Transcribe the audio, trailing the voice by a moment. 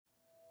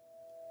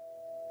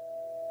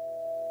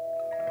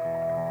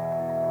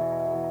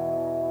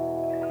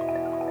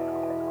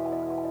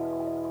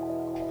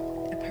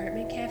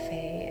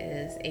Cafe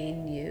is a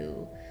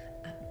new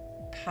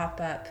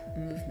pop-up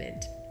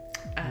movement.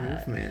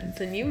 It's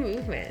a new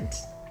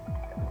movement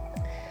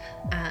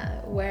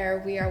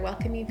where we are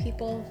welcoming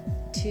people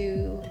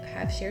to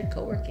have shared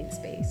co-working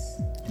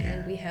space. Yeah.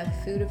 And we have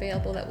food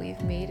available that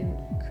we've made and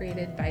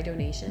created by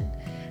donation.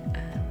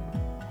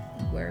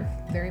 We're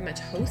very much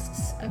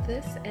hosts of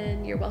this,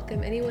 and you're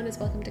welcome. Anyone is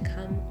welcome to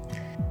come.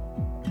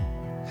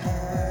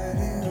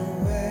 Hiding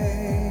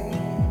away,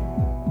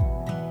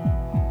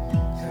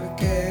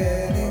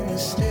 forgetting the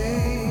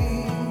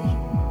state.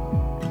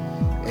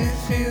 It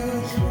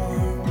feels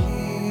warm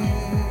here.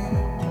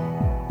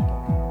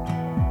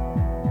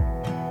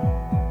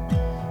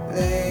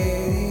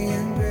 Lady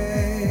in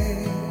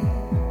gray,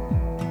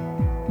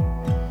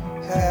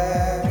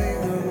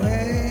 having a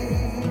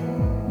way.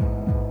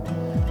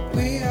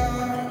 We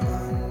are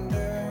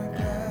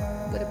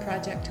underground. With a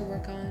project to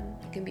work on.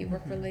 It can be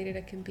work related,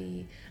 it can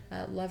be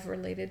love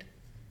related.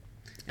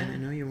 And I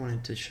know you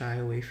wanted to shy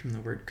away from the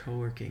word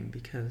co-working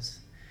because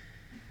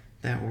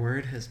that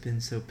word has been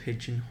so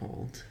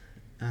pigeonholed.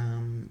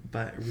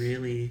 But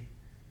really,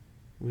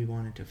 we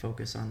wanted to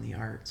focus on the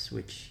arts,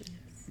 which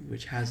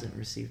hasn't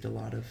received a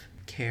lot of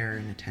care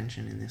and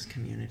attention in this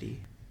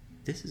community.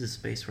 This is a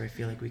space where I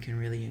feel like we can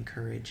really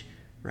encourage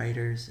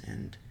writers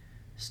and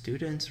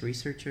students,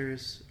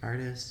 researchers,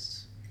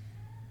 artists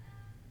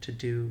to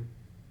do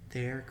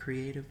their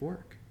creative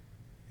work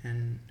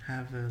and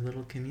have a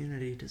little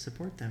community to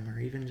support them,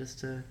 or even just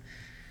to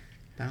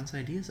bounce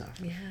ideas off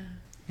of. Yeah.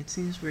 It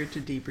seems weird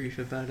to debrief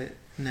about it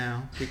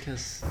now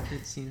because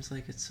it seems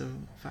like it's so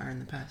far in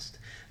the past.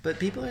 But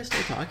people are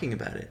still talking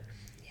about it.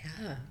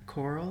 Yeah.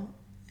 Coral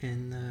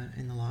in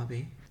the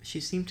lobby,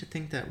 she seemed to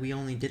think that we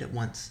only did it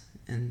once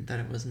and that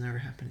it was never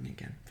happening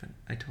again. But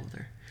I told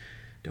her,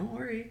 don't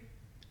worry,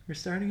 we're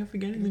starting up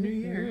again in the new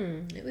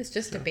year. It was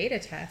just a beta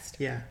test.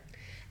 Yeah.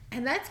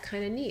 And that's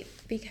kind of neat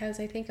because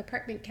I think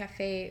Apartment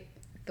Cafe,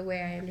 the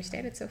way I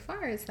understand it so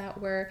far, is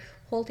that we're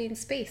holding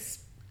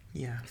space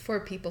Yeah. for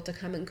people to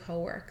come and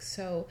co-work.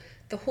 So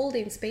the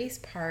holding space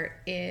part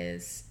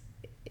is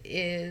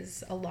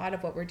a lot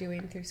of what we're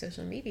doing through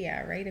social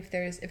media, right? If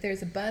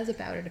there's a buzz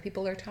about it, if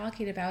people are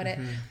talking about it,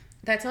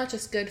 that's not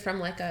just good from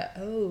like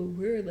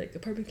we're like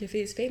Apartment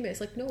Cafe is famous.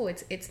 Like, no,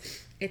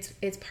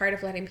 it's part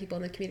of letting people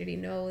in the community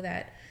know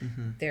that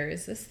there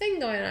is this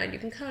thing going on. You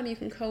can come, you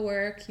can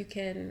co-work, you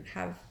can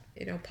have,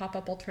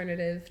 pop-up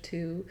alternative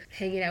to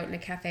hanging out in a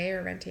cafe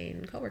or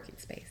renting co-working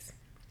space.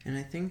 And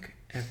I think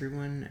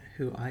everyone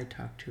who I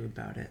talked to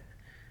about it,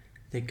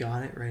 they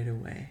got it right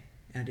away.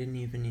 I didn't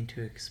even need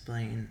to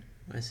explain.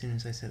 As soon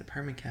as I said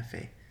Apartment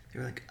Cafe, they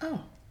were like,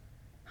 oh,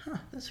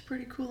 that's a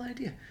pretty cool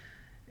idea.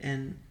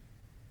 And,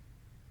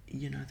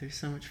 there's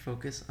so much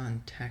focus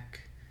on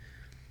tech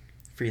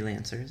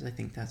freelancers. I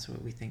think that's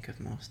what we think of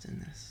most in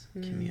this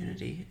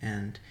community.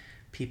 And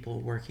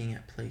people working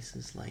at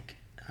places like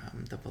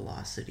the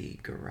Velocity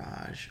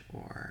Garage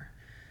or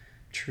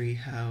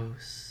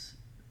Treehouse,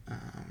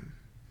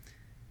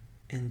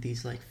 in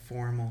these like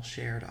formal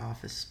shared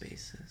office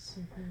spaces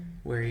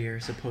where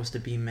you're supposed to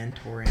be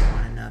mentoring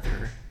one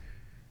another,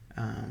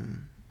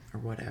 or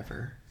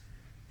whatever,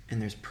 and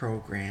there's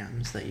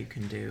programs that you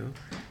can do,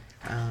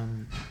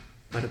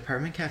 but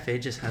Apartment Cafe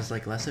just has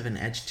like less of an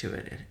edge to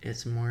it.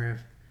 It's more of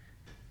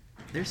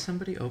there's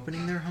somebody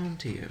opening their home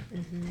to you.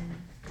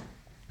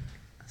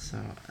 So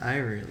I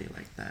really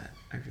like that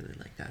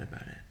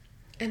about it.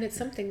 And it's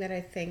something that I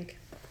think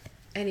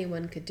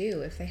anyone could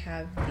do if they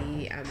have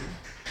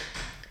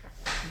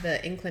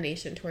the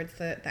inclination towards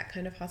that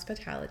kind of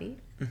hospitality.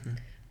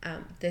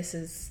 This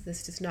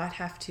does not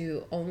have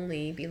to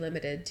only be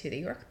limited to the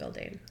York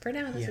building. For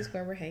now, this is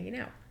where we're hanging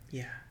out.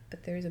 Yeah.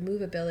 But there's a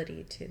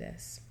movability to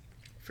this.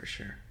 For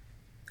sure.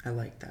 I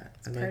like that.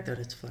 I like that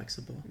it's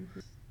flexible.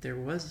 There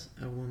was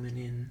a woman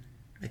in,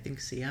 I think,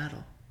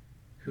 Seattle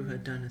who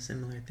had done a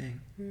similar thing.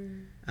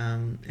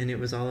 And it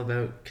was all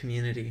about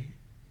community,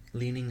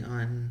 leaning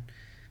on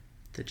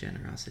the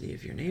generosity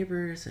of your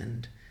neighbors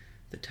and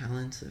the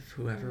talents of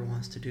whoever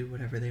wants to do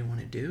whatever they want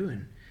to do,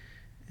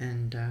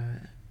 and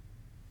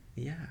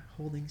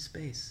holding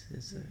space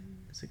is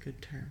a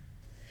good term.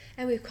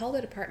 And we've called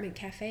it Apartment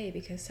Cafe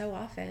because so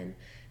often,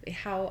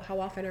 how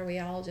often are we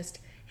all just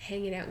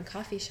hanging out in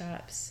coffee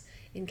shops,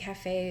 in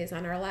cafes,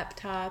 on our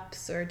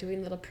laptops, or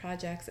doing little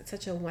projects? It's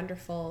such a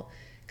wonderful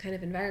kind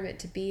of environment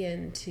to be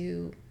in,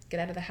 to get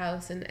out of the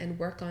house and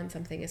work on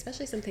something,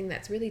 especially something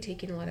that's really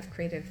taking a lot of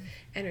creative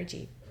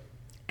energy.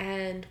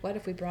 And what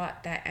if we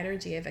brought that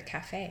energy of a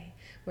cafe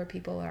where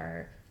people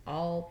are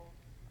all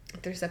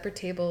at their separate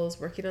tables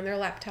working on their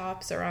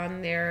laptops or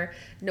on their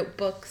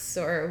notebooks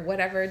or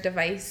whatever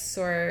device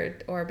or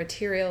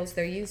materials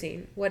they're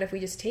using? What if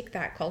we just take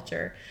that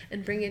culture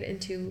and bring it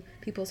into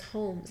people's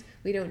homes?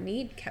 We don't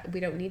need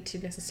to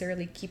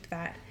necessarily keep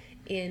that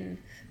in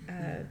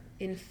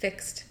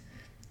fixed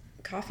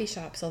coffee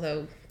shops,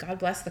 although God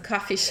bless the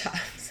coffee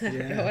shops. I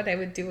don't know what I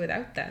would do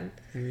without them.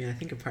 I mean, I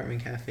think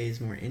Apartment Cafe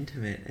is more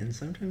intimate, and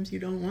sometimes you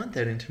don't want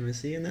that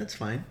intimacy, and that's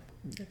fine.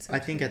 I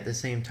think at the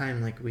same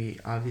time, like, we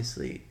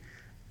obviously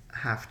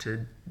have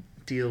to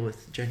deal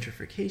with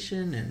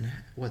gentrification and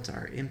what's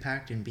our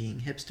impact in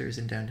being hipsters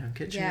in downtown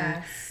Kitchener.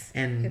 Yes.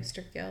 And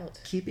hipster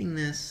guilt. keeping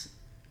this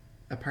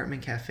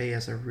apartment cafe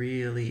as a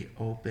really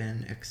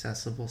open,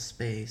 accessible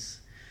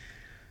space,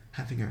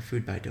 having our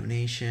food by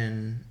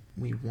donation.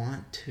 We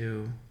want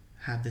to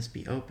have this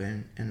be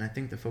open, and I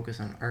think the focus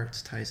on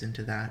arts ties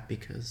into that,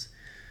 because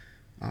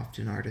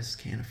often artists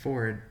can't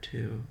afford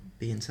to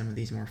be in some of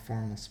these more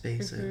formal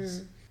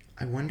spaces.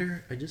 I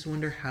just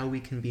wonder how we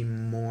can be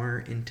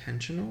more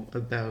intentional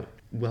about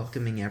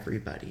welcoming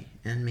everybody,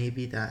 and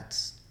maybe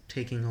that's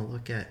taking a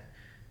look at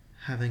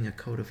having a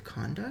code of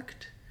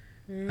conduct.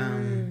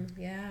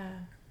 Yeah.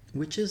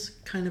 Which is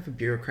kind of a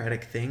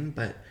bureaucratic thing,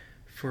 but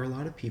for a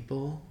lot of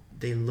people,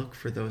 they look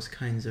for those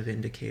kinds of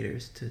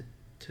indicators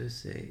to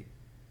say,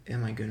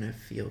 am I going to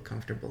feel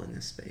comfortable in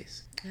this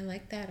space? I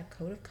like that, a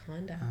code of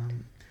conduct.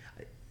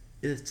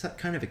 It's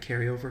kind of a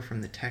carryover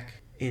from the tech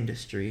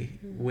industry,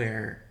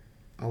 where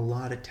a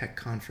lot of tech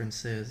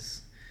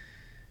conferences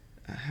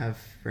have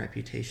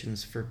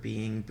reputations for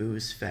being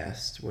booze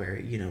fest, where,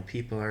 you know,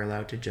 people are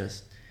allowed to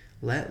just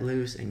let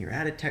loose, and you're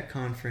at a tech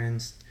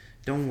conference,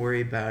 don't worry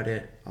about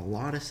it. A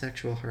lot of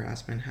sexual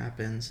harassment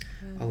happens,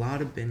 a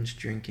lot of binge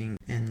drinking,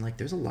 and like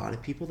there's a lot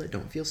of people that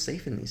don't feel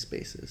safe in these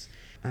spaces.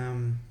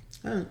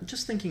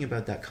 Just thinking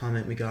about that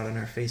comment we got on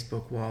our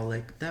Facebook wall,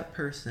 like that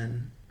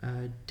person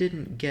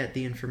didn't get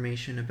the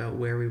information about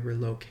where we were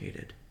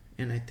located,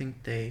 and I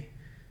think they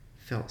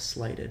felt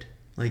slighted.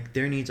 Like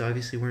their needs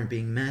obviously weren't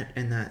being met,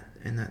 and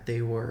that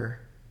they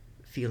were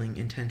feeling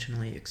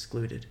intentionally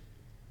excluded.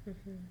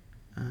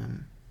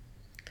 And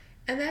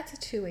that's a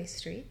two-way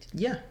street.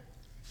 Yeah.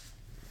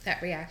 That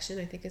reaction,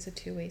 I think, is a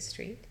two-way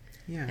street.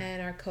 Yeah.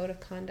 And our code of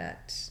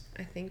conduct,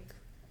 I think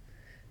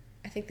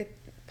that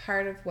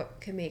part of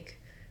what can make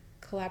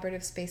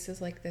collaborative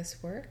spaces like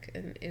this work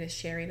in a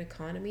sharing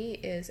economy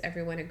is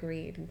everyone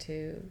agreeing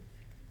to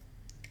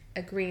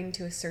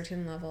a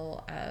certain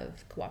level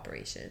of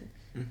cooperation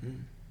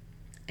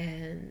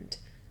and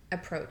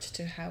approach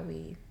to how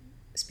we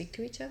speak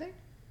to each other.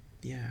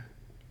 Yeah.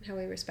 How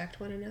we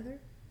respect one another.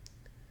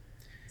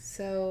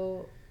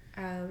 So,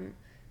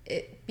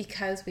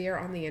 because we are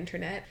on the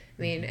internet,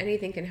 I mean,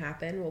 anything can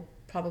happen. We'll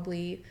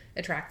probably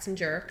attract some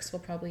jerks. We'll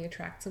probably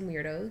attract some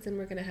weirdos, and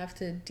we're going to have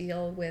to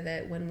deal with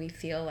it when we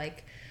feel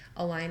like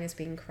a line is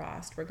being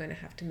crossed. We're going to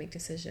have to make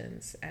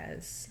decisions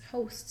as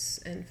hosts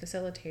and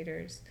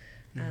facilitators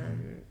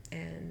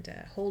and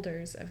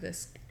holders of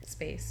this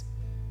space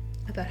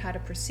about how to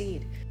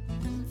proceed.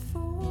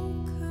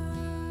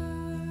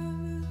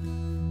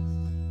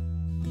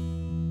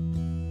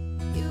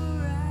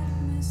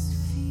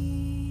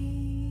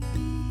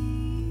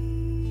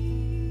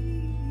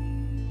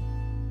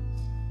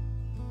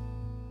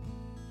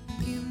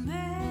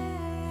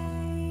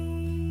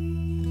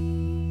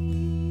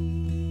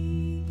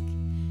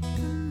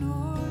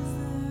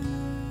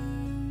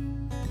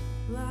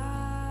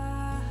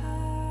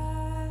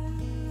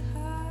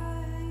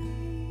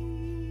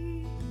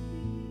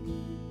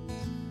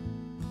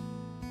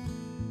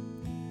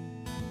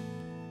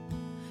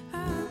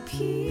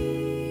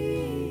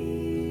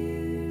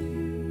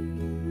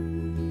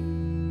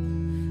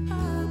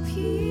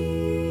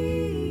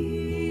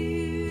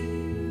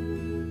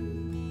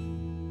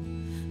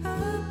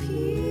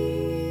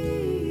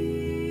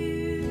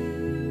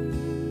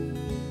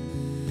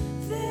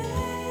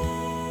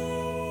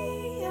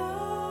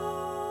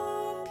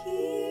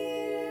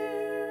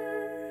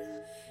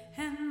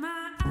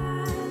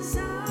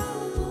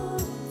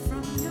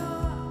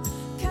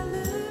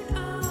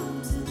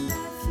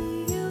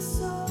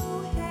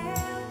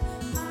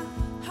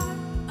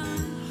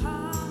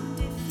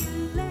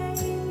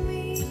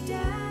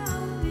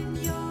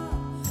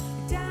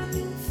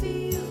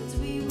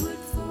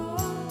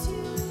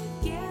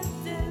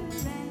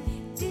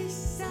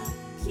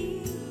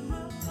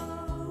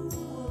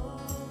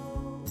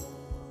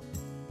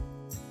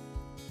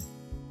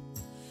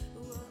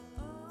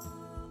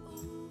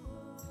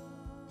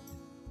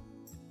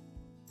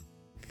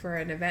 For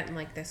an event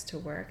like this to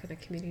work, and a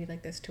community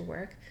like this to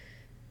work,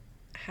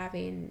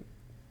 having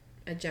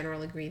a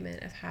general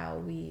agreement of how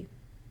we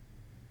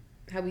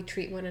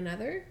treat one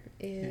another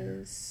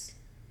is,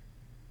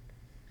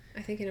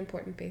 I think, an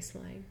important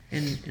baseline.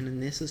 And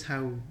this is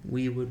how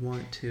we would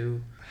want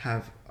to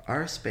have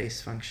our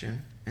space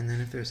function. And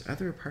then if there's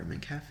other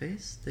apartment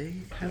cafes, they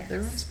have their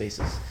own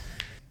spaces.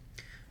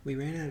 We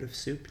ran out of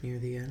soup near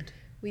the end.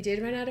 We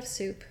did run out of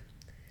soup.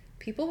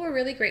 People were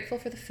really grateful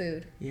for the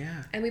food.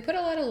 Yeah. And we put a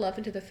lot of love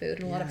into the food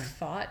and a lot of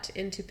thought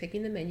into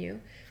picking the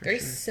menu. Very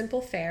simple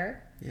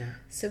fare. Yeah.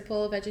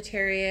 Simple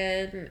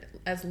vegetarian,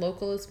 as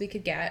local as we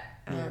could get,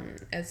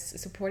 as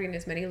supporting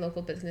as many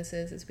local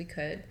businesses as we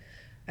could.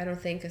 I don't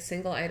think a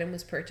single item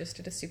was purchased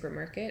at a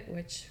supermarket,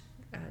 which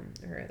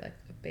or like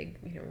a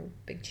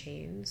big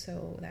chain.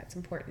 So that's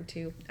important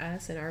to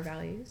us and our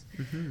values.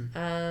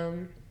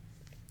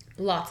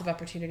 Lots of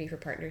opportunity for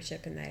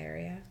partnership in that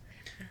area.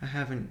 I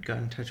haven't got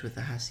in touch with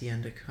the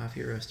Hacienda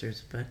Coffee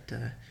Roasters, but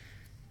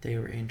they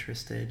were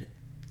interested.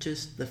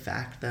 Just the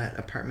fact that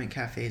Apartment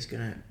Cafe is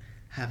going to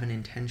have an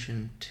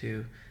intention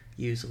to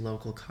use a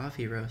local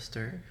coffee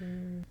roaster,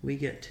 we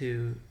get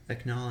to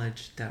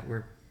acknowledge that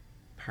we're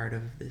part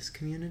of this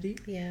community.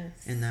 Yes.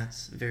 And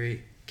that's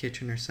very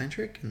Kitchener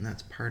centric, and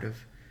that's part of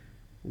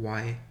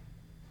why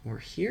we're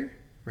here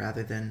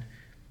rather than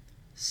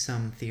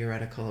some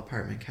theoretical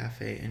apartment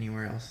cafe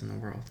anywhere else in the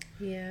world.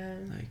 Yeah.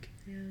 Like,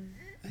 Yeah.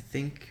 I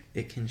think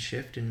it can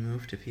shift and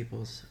move to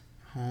people's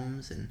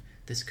homes, and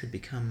this could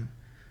become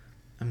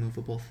a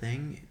movable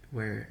thing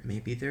where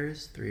maybe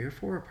there's 3 or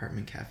 4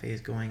 apartment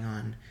cafes going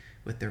on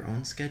with their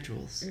own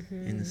schedules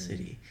in the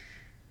city.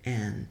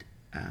 And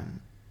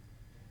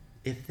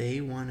if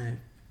they want to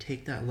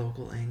take that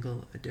local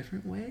angle a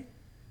different way,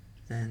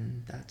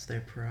 then that's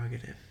their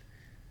prerogative,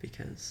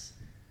 because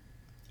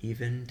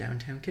even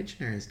downtown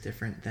Kitchener is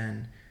different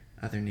than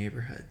other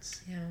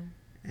neighborhoods. Yeah.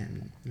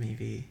 And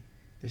maybe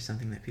there's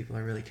something that people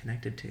are really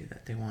connected to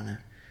that they want to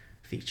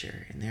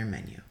feature in their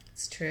menu.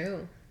 It's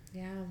true.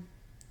 Yeah.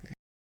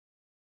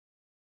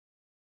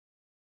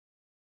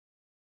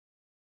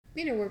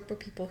 You know, we're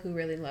people who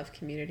really love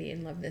community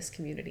and love this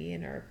community,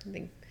 and are, I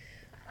think,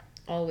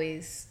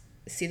 always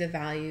see the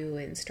value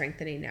in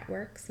strengthening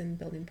networks and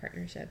building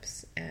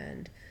partnerships.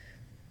 And,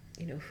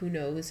 you know, who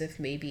knows if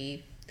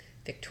maybe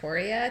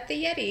Victoria at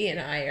the Yeti and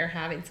I are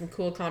having some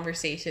cool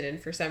conversation,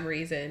 and for some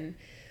reason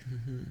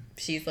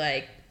she's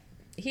like,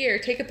 here,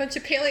 take a bunch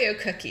of paleo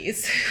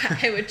cookies.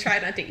 I would try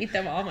not to eat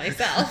them all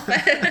myself.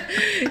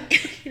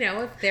 You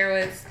know, if there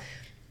was,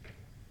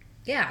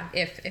 yeah,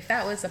 if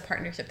that was a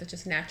partnership that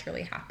just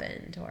naturally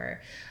happened,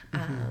 or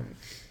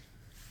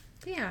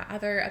yeah,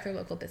 other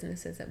local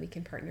businesses that we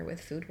can partner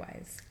with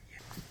food-wise.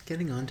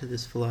 Getting onto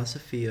this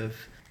philosophy of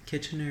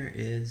Kitchener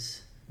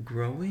is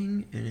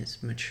growing and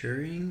it's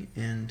maturing,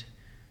 and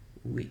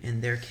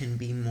there can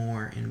be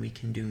more and we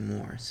can do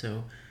more.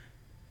 So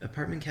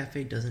Apartment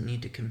Cafe doesn't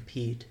need to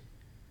compete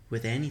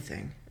with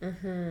anything,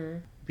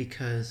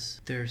 because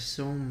there's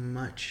so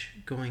much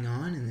going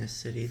on in this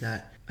city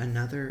that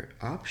another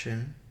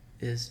option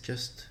is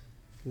just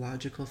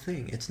logical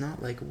thing. It's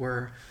not like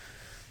we're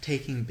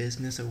taking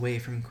business away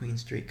from Queen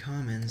Street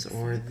Commons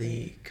or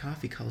the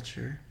coffee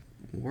culture.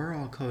 We're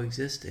all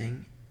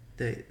coexisting.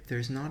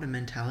 There's not a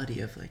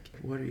mentality of like,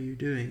 what are you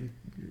doing,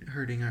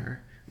 hurting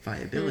our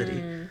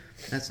viability?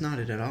 That's not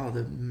it at all.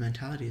 The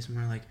mentality is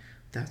more like,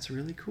 that's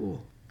really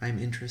cool. I'm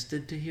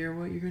interested to hear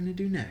what you're going to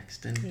do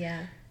next. And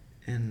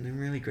I'm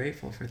really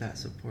grateful for that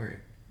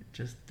support.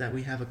 Just that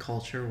we have a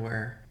culture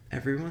where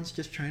everyone's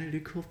just trying to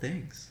do cool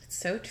things. It's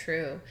so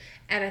true.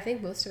 And I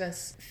think most of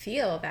us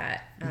feel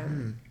that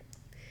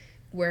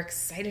we're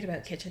excited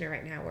about Kitchener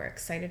right now. We're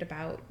excited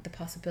about the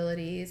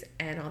possibilities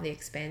and all the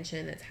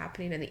expansion that's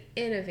happening and the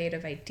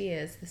innovative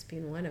ideas, this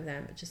being one of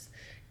them, but just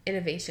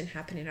innovation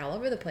happening all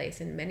over the place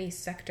in many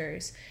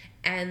sectors.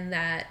 And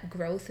that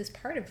growth is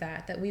part of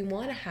that we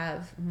want to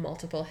have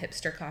multiple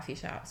hipster coffee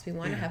shops. We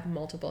want to have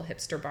multiple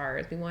hipster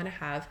bars. We want to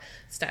have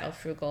Style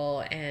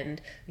Frugal and,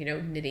 you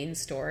know, knitting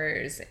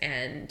stores.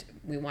 And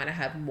we want to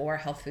have more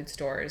health food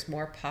stores,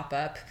 more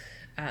pop-up,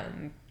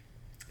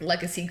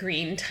 legacy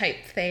green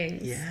type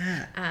things.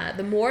 Yeah.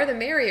 The more the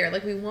merrier.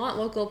 Like, we want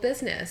local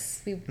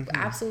business. We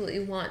absolutely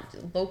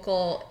want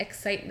local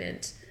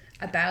excitement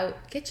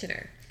about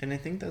Kitchener. And I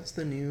think that's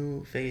the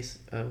new face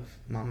of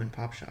mom and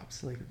pop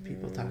shops. Like,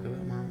 people talk about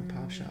mom and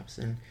pop shops,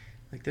 and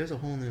like there's a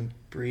whole new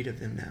breed of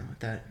them now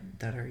that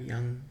are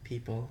young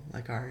people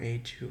like our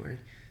age who are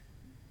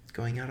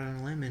going out on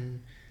a limb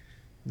and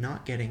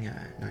not getting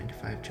a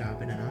 9-to-5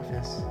 job in an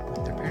office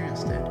like their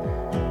parents did.